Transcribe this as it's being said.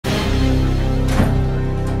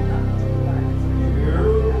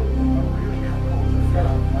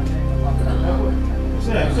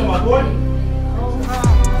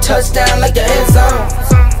touchdown like the end zone.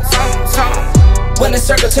 When the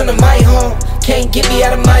circle turn to my home, can't get me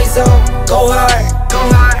out of my zone. Go hard,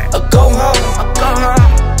 or go home.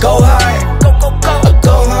 Go hard, or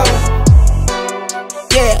go home.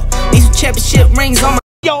 Yeah, these championship rings on my.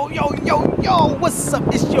 Yo, what's up?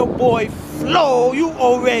 It's your boy Flo. You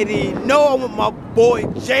already know I'm with my boy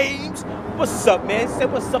James. What's up, man? Say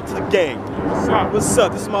what's up to the gang. What's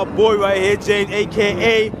up? This is my boy right here, James,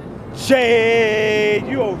 aka Jay.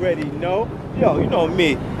 You already know. Yo, you know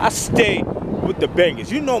me. I stay with the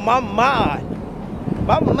bangers. You know my mind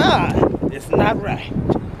is not right.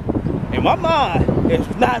 And my mind is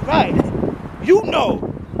not right. You know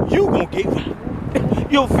you gonna get right.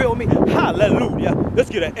 You feel me? Hallelujah. Let's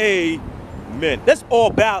get an amen. Let's all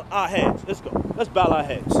bow our heads. Let's go. Let's bow our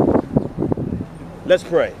heads. Let's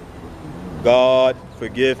pray. God,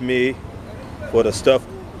 forgive me for the stuff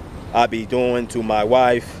I be doing to my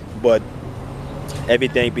wife, but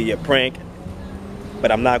everything be a prank.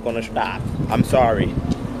 But I'm not gonna stop. I'm sorry.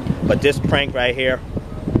 But this prank right here,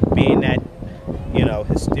 being that, you know,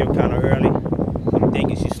 it's still kind of early, I'm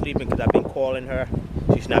thinking she's sleeping because I've been calling her.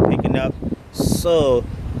 She's not picking up. So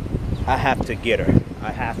I have to get her.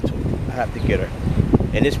 I have to get her.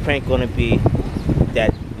 And this prank gonna be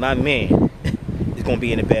that my man is gonna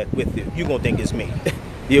be in the bed with you. You gonna think it's me.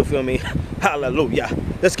 You feel me? Hallelujah.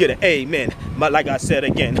 Let's get an amen. Like I said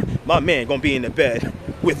again, my man gonna be in the bed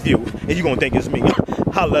with you, and you gonna think it's me.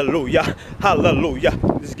 Hallelujah. Hallelujah.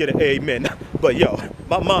 Let's get an amen. But yo,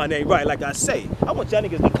 my mind ain't right like I say. I want y'all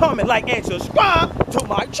niggas to comment, like, and subscribe to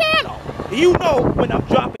my channel. You know when I'm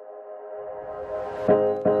dropping.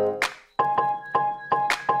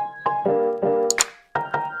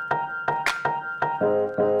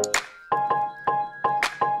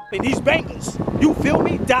 These bangers, you feel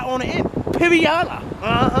me? Dot on the end. Periana.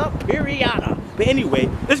 Periana. But anyway,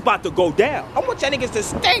 it's about to go down. I want y'all niggas to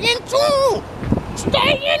stay in tune.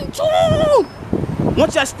 Stay in tune.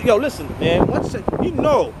 Once y'all, yo, listen, man. Once it's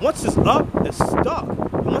up, it's stuck.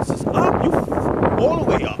 Once it's up, you all the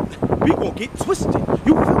way up. We gonna get twisted.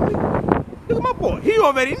 You feel me? Look at my boy. He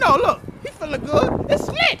already know. Look, he feeling good. It's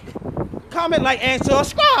lit. Comment, like, and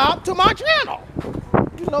subscribe to my channel.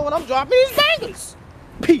 You know when I'm dropping these bangers.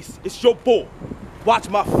 Peace. It's your boy. Watch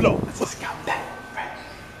my flow. Let's just count that. Right.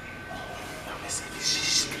 Let me see if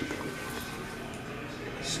she's sleeping.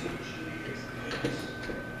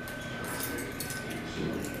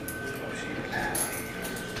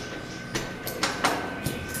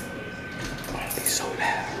 Don't be so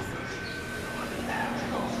loud.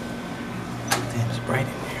 Damn, it's bright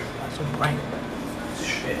in there. It's so bright.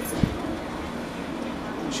 Shit.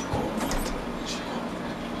 She cold.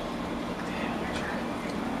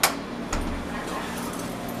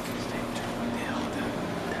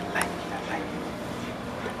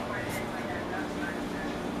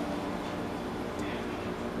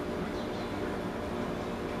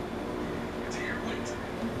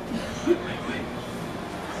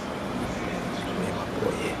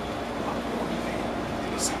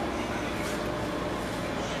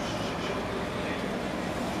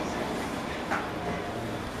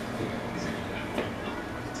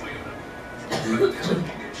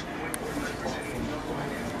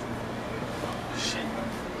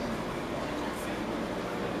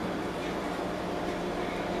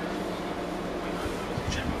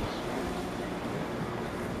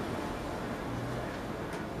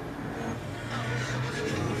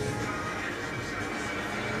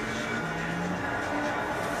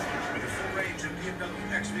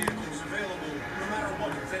 Vehicles available no matter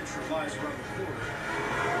what adventure lies around the corner.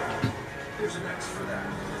 There's an X for that.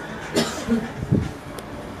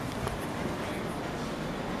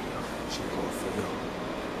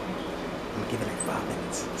 I'm giving it 5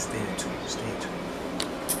 minutes. Stay in tune. Stay in tune.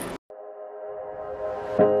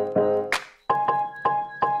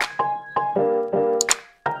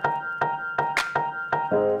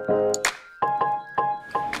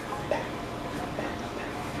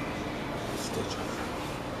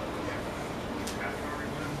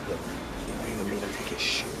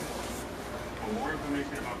 For more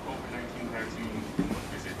information about COVID-19 vaccine,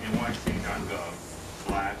 visit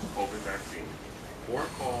nyc.gov/COVID-vaccine or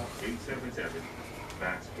call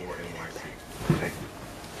 877-VAX4NYC. Thank you.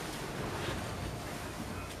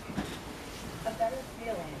 A better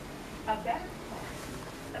feeling, a better song,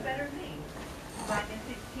 a better me. My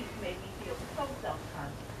dentist teeth made me feel so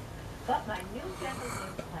self-conscious, but my new dental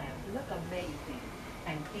implants look amazing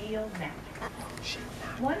and feel natural.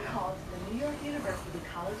 One call to the New York University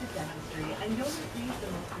College of Dentistry and you'll receive the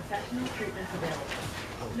most professional treatments available.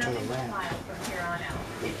 Nothing will file from here on out.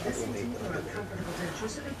 If listening to or uncomfortable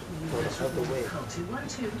dentures are the key, call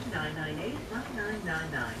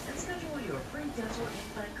 212-998-1999 and schedule your free dental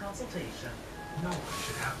implant consultation. No one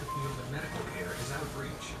should have to feel that medical care is out of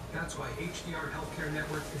reach. That's why HDR Healthcare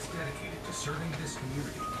Network is dedicated to serving this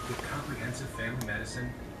community with comprehensive family medicine,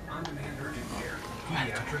 on-demand urgent care,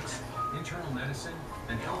 pediatrics, internal medicine,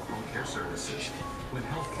 and health home care services. When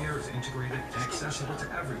healthcare is integrated and accessible to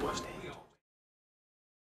everyone,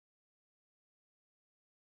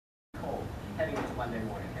 heading into Monday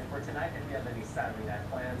morning. And for tonight, if you have any Saturday night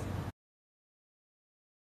plans,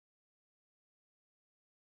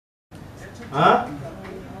 huh?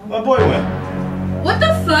 My boy went. What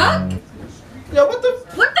the fuck? Yo, what the?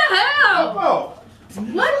 What the hell? Bro.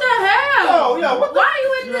 What the hell? Yo, what the? Why are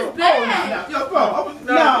you in this bed? Yo, bro.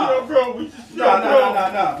 Bro, we just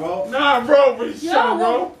Nah, bro. Nah, bro, we just Yo, shot,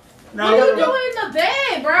 bro. What are you doing in the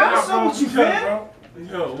bed, bro? What's up with you, fam?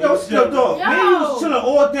 Yo, what's up, dog? Yo. Man, you was chilling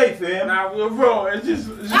all day, fam. Nah, bro, it's just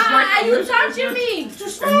like You touching me?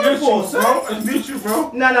 Just it's mutual, bro. It's mutual,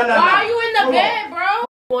 bro. Nah. Why are you in the bed, bro?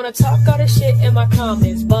 Wanna talk all the shit in my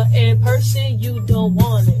comments, but in person you don't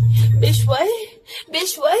want it. Bitch, what?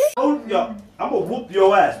 Bitch, what? Oh, yo, I'm gonna whoop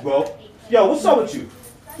your ass, bro. Yo, what's up with you?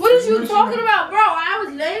 What is you talking about, bro? I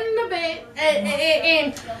was laying in the bed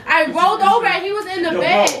and I rolled over and he was in the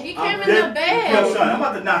bed. Bro, He came in the bed. Yo, son, I'm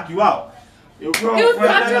about to knock you out. Yo, bro. He was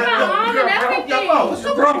touching my arm and everything. Yo, bro, what's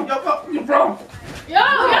up with you? Yo, bro. Yo,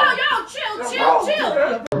 chill. Hey, chill.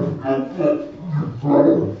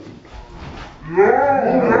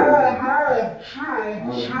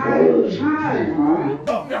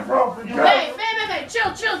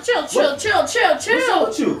 What's up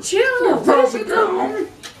with you? Chill. What you doing?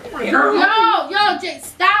 Yo, Jay,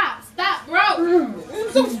 stop, bro.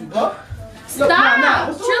 What's up with you, bro?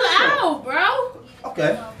 Stop. Chill out, bro.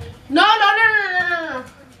 Okay. No.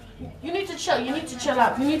 You need to chill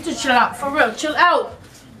out. For real, chill out.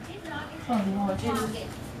 Oh, Lord Jesus.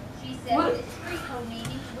 What?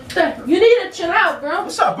 You need to chill out, bro.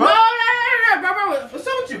 What's up, bro? No, bro. What's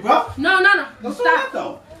up with you, bro? No. What's up Stop.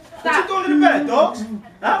 though? What you doing in the bed, dogs?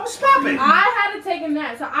 What's poppin'? I had to take a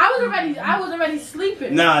nap, so I was already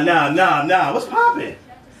sleeping. Nah. What's poppin'?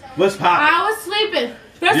 I was sleeping.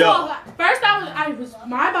 First,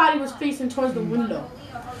 my body was facing towards the window.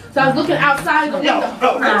 So I was looking outside the window.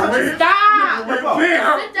 Stop! Sit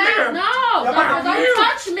down. No! Don't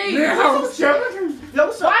touch me! Yo,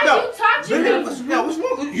 what's up? Why are you touching me? What's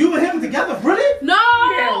wrong? You and him together, really?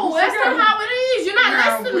 No! That's not how it is. You're not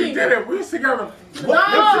listening. We did it. We was together. No!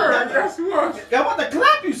 Yes, we was. I'm about to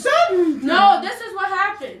clap you, son. No, this is what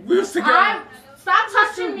happened. We was together. Stop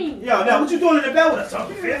touching me. Yo, now what you doing in the bed with us,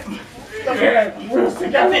 Uncle Fam? Yeah, we was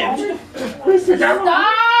together. We was together.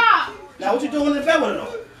 Stop! Now what you doing in the bed with us?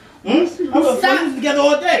 I'm gonna together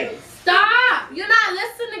all day. Stop! You're not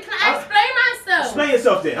listening. Can I explain myself? Explain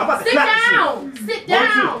yourself then. I'm about to clap this nigga. Sit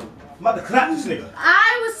down. I'm about to clap this nigga.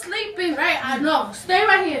 I was sleeping, right? I know. Stay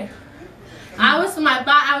right here. I was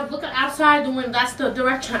looking outside the window. That's the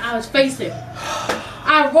direction I was facing.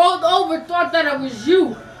 I rolled over, thought that it was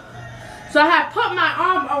you. So I had put my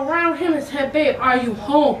arm around him and said, babe, are you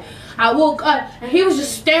home? I woke up and he was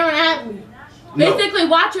just staring at me. Basically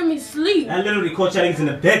watching me sleep. I literally caught y'all niggas in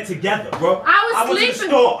the bed together, bro. I was sleeping.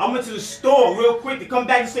 I went to the store real quick to come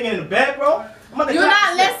back and sing in the bed, bro. You're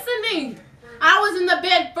not listening. I was in the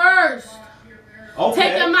bed first. Okay.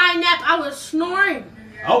 Taking my nap. I was snoring.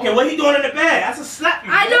 Okay, what he doing in the bed? That's a slap.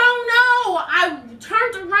 I don't know. I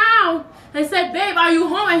turned around and said, babe, are you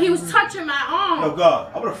home? And he was touching my arm. Yo,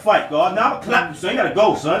 God, I'm gonna fight, God. Now I'm gonna clap you, son. You gotta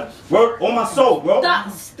go, son. Work on my soul, bro.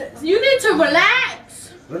 You need to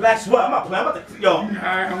relax. Relax what? I'm not playing. I'm about to,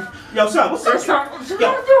 yo, son, what's up?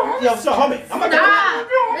 Yo, son, homie. I'm about to. Stop.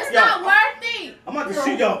 It's not worthy. I'm about to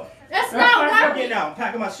shoot, yo. It's not I'm worthy. getting out. I'm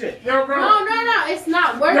packing my shit. No. It's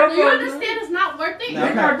not worthy. You understand it's not worthy?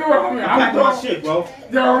 I'm packing my shit, bro.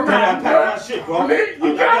 I'm packing my shit, bro. I'm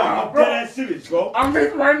dead ass serious, bro. I'm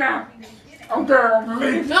leaving right now. I'm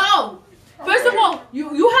leaving. No. First of all,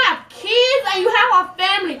 you have kids and you have a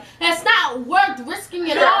family. It's not worth risking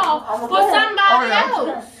it all for somebody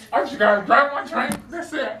else. I just gotta drive my train.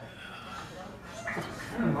 That's it.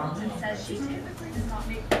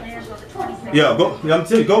 Yo, go. I'm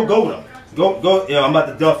telling you, go with him. Go. Yo, I'm about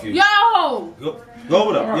to duff you. Yo. Go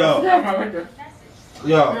with him.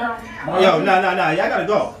 Yo, nah. Y'all gotta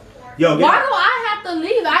go. Yo, why do I have to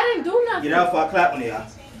leave? I didn't do nothing. Get out before I clap on y'all.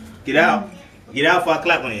 Get out. Get out before I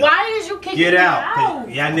clap on y'all. Why is you kicking me out?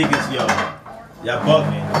 Y'all niggas, yo. Y'all bug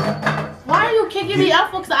me. Why are you kicking me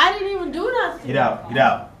out because I didn't even do nothing. Get out. Get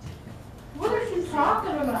out. What are you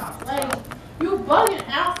talking about? Like, you bugging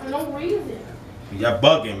out for no reason. You're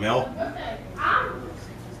bugging, Mel. Okay,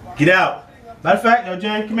 Get out. Matter of fact, yo,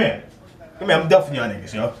 Jane, come here. Come here, I'm done for y'all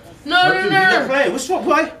niggas, yo. No. Hey, what's wrong,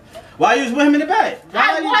 boy? Why you was with him in the bed?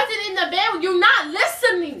 I wasn't in the bed. You're not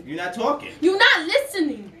listening. You're not talking. You're not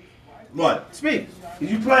listening. What? Speak.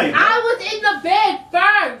 You playing? I was in the bed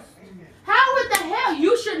first. How in the hell?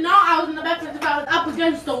 You should know I was in the bed because I was up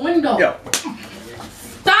against the window. Yo.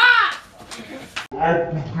 Stop!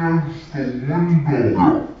 Up against the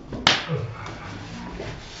window.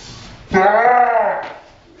 Stop!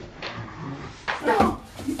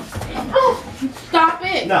 Stop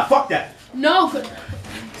it. Nah, fuck that. No.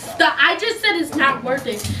 Stop. I just said it's not worth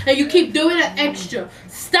it. And you keep doing it extra.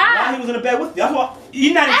 Stop. Why he was in the bed with you? That's why.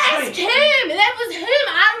 You're not Ask explaining. him. That was him.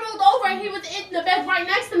 I rolled over and he was in the bed right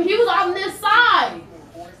next to me. He was on this side.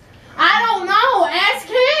 I don't know. Ask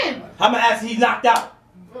him. I'm gonna ask. He knocked out.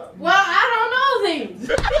 Well, I don't know things.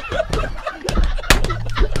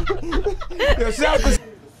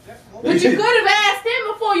 But you could have asked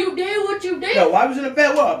him before you did what you did. Yo, why was in the bed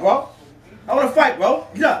with her, bro? I wanna fight, bro.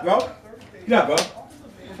 Get up, bro. Get up, bro.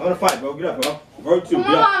 I wanna fight, bro. Get up, bro. Verb 2, Come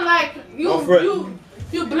get up. on, like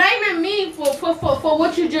you blaming me for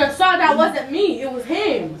what you just saw. That wasn't me. It was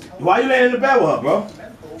him. Why you laying in the bed with her, bro?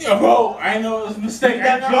 Yo, bro, I know it was a mistake. You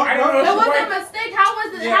got drunk, bro? It wasn't a mistake. How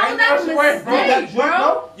was it? Yeah, How I was know that it's a your wife, bro. You got mistake, drunk,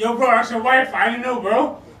 bro? Yo, bro, that's your wife. I didn't know,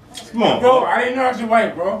 bro. Come on, Bro, I didn't know that's your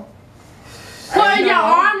wife, bro. Putting your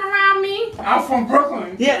arm around me. I'm from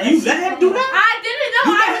Brooklyn. Yeah, you let him do that? I didn't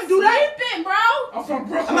know. You let I him was do that? sleeping, bro. I'm from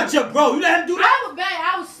Brooklyn. I'm not your bro. You let him do that? I was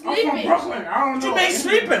bad. I was I'm from sleeping. Brooklyn. I don't What know. you mean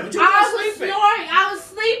sleeping? What you I mean was sleeping? snoring. I was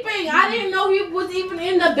sleeping. I didn't know he was even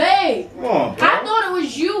in the bed. Come on, bro. I thought it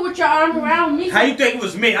was you with your arm around me. How you think it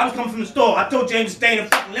was me? I was coming from the store. I told James to stay in the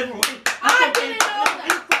fucking living room. I didn't know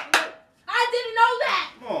that. I didn't know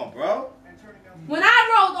that. Come on, bro. When I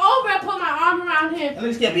rolled over and put my arm around him. That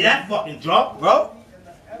niggas can't be that fucking drunk, bro.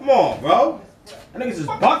 Come on, bro. That niggas is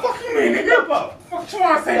buck. Fuck you mean, nigga? bro. Fuck you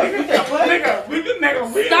wanna say, nigga? Nigga, we in a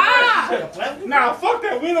relationship. Nah, fuck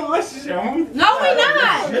that. We in a relationship, homie. No, we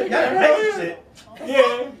not. That relationship.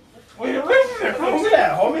 Yeah. We in a relationship, Come homie. sit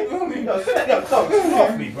down, homie. Yo, sit down. Yo, talk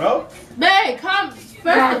off me, bro. Babe, come. First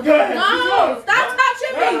Nah, go ahead. no, stop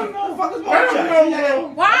touching me. What the fuck is Let wrong him with know, y'all?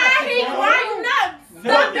 bro. Why you not? Yo,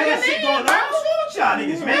 Stop that doing shit me, going on. bro. What's wrong with y'all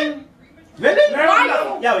niggas, man? Really? Let him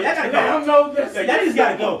know. Yo, y'all gotta Let him go. know this. Yo, y'all niggas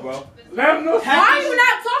gotta go, bro. Let him know. Why you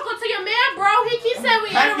not talking to your man, bro? He keeps saying we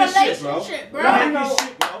in a Pack your shit, relationship, bro. Pack your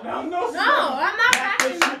shit, bro. Let him know. No, I'm not Pack your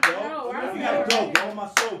packing shit, it, bro. bro. You gotta go, bro. My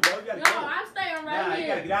soul, bro. You gotta No, go. I'm staying Nah, right you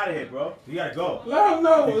gotta here. get out of here, bro. You gotta go. Let him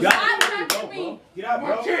know. You gotta Stop go, touching bro. me. Get out,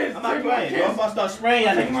 bro. My kids, I'm not take my playing, bro. kids. I'm about to start spraying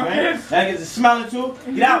y'all Take niggas, my man. kids. Y'all niggas is smiling too.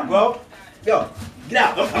 Get out, bro. Yo, get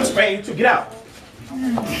out. I'm spraying you too. Get out.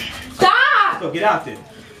 Stop. So get out there.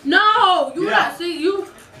 No, you Get not. out. See, you.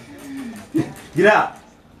 Get out.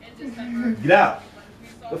 Get out.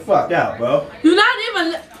 The fuck out, bro. You're not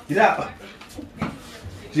even. Get out.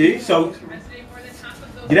 See? So,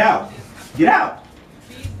 get out. Get out.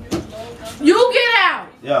 You get out.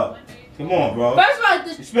 Yo, come on, bro. First of all,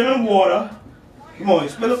 You're spilling water. Come on, you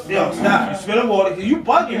spilling. Yo, stop. You're spilling water. You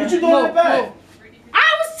bugging. What you doing in the bed?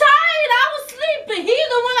 I was tired. I was sleeping. He's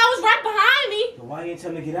the one that was right behind me. So why you ain't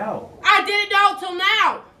telling me to get out? I didn't know till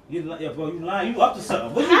now. Yeah, bro, you lying. You up to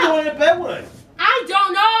something. What you doing in the bed with? I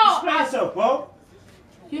don't know. Explain yourself, bro.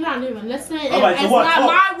 You're not even listening. All right, so It's what? not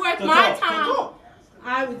Talk. my work, So my talk. So time. talk.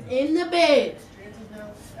 I was in the bed.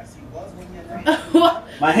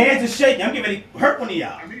 My hands are shaking. I'm getting ready to hurt one of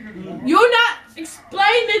y'all. You're not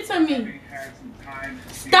explaining to me.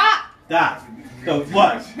 Stop. Stop. So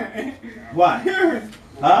what? What?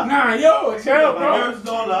 Huh? Nah, yo, chill, My bro. nerves is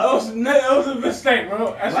all It up. was a mistake,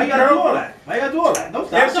 bro. That's Why you your gotta do girl, all bro. that? Why you gotta do all that?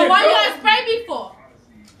 Don't That's stop. So your why you girl. gotta spray me for?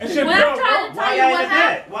 It's your When girl, I'm trying to bro. Why tell you y'all in what the bed?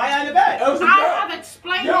 happened, Why y'all in the bed? It was a I girl. have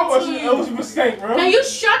explained Yo, it to it you. was a mistake, bro. Can you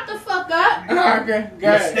shut the fuck up? Okay, go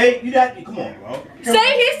ahead. Mistake? You that? Come on, bro. Say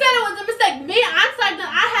he said it was a mistake. Me, I said that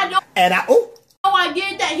I had no And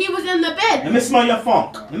idea that he was in the bed. let me smell your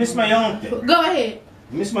funk. Let me smell your own thing. Go ahead.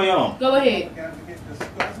 Let me smell your own. Go ahead.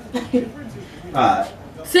 Alright.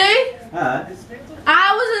 See? Alright.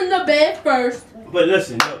 I was in the bed first. But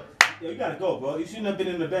listen, yo, you gotta go, bro. You shouldn't have been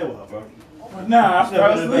in the bed with her, bro. Nah, I You shouldn't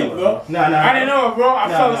fell have been in the bed asleep, with bro. her. Nah. I didn't know it, bro. I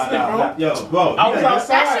fell asleep, bro. Yo, bro. I was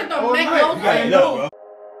outside. That shit don't all make night. no You gotta sense. get up, bro.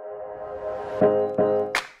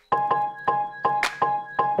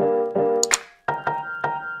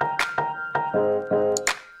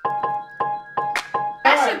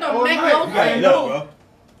 That shit don't all make night. no You gotta sense. get up, bro.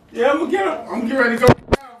 Yeah, I'm gonna get ready to go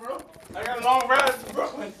now, bro. I got a long ride to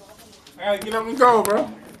Brooklyn. I I gotta get up and go, bro.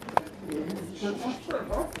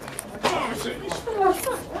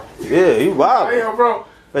 Yeah, you wild. Hey, yo, bro.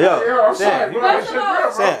 Hey, yo, Hey, yo, I'm Sam, sorry, bro. That shit real,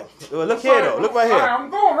 bro. Sam, look here though. Look right All right, here.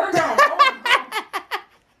 I'm going right now, bro.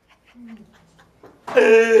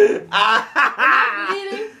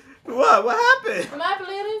 What? What happened? Am I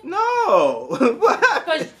bleeding? No. What happened?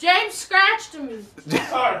 Because James scratched me.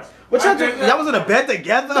 Sorry. What y'all doing? Y'all was in a bed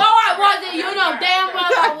together? No, I wasn't. You know damn well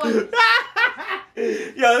I wasn't.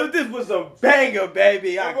 Yo, this was a banger,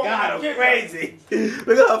 baby. I got her crazy.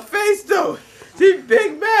 Look at her face, though. She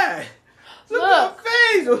big mad. Look at her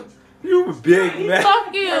face. You big mad.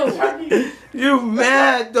 Fuck you. You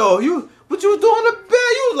mad, though. What you was doing in the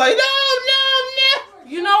bed? You was like, no.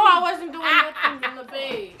 You know I wasn't doing nothing in the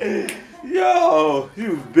bed. Yo,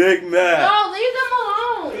 you big mad. No, leave them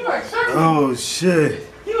alone. You like Chucky. Oh, shit.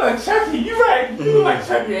 You like Chucky. You like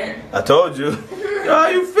Chucky, ain't you? I told you. How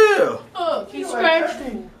you feel? Look, he scratched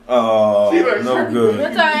me. Oh, no good.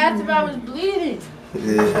 That's why I asked if I was bleeding.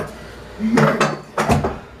 Yeah.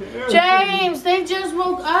 James, they just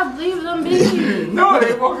woke up. Leave them be. No,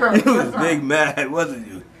 they woke up. You was big mad, wasn't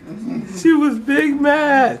you? She was big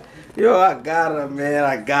mad. Yo, I got her, man.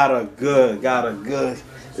 I got her good.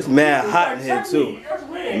 It's mad hot in here, too.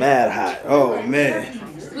 Mad hot. Oh, man.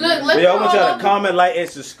 Look, Yo, I want y'all to comment, like, and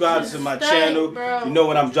subscribe to my channel. Bro. You know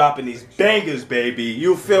when I'm dropping these bangers, baby.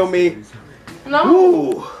 You feel me? No.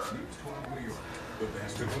 Ooh.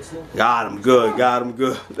 Got him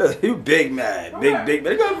good. Look, you big mad. Big.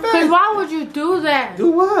 Because why would you do that? Do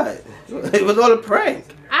what? It was all a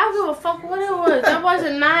prank. I don't give a fuck what it was. That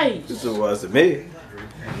wasn't nice. This was to me.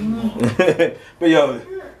 But yo,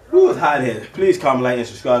 who was hot here? Please comment, like, and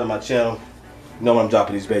subscribe to my channel. You know when I'm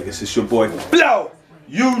dropping these bangers. It's your boy Flo.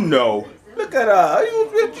 You know. Look at her. You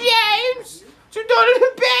with James. What you doing in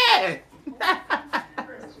the bed?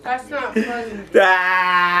 That's not funny.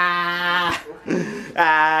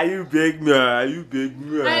 You big man.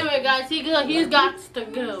 Anyway, guys, he's got to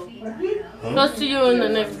go. I'll see you in the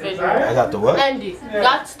next video. I got the what? Andy,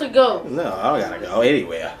 gots to go. No, I don't gotta go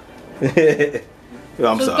anywhere. Yo,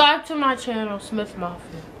 I'm sorry. Subscribe to my channel, Smith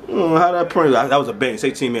Mafia. How that prank? That was a bang.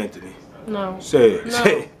 Say Team Anthony. No. Say it. No.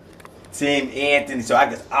 Say it. Team Anthony. So I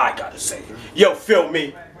guess I gotta say it. Yo, feel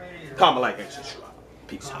me? Comment, like, and subscribe.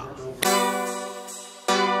 Peace out.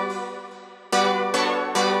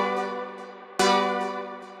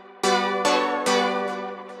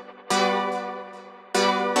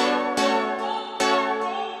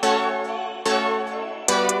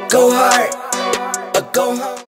 Go hard or go home.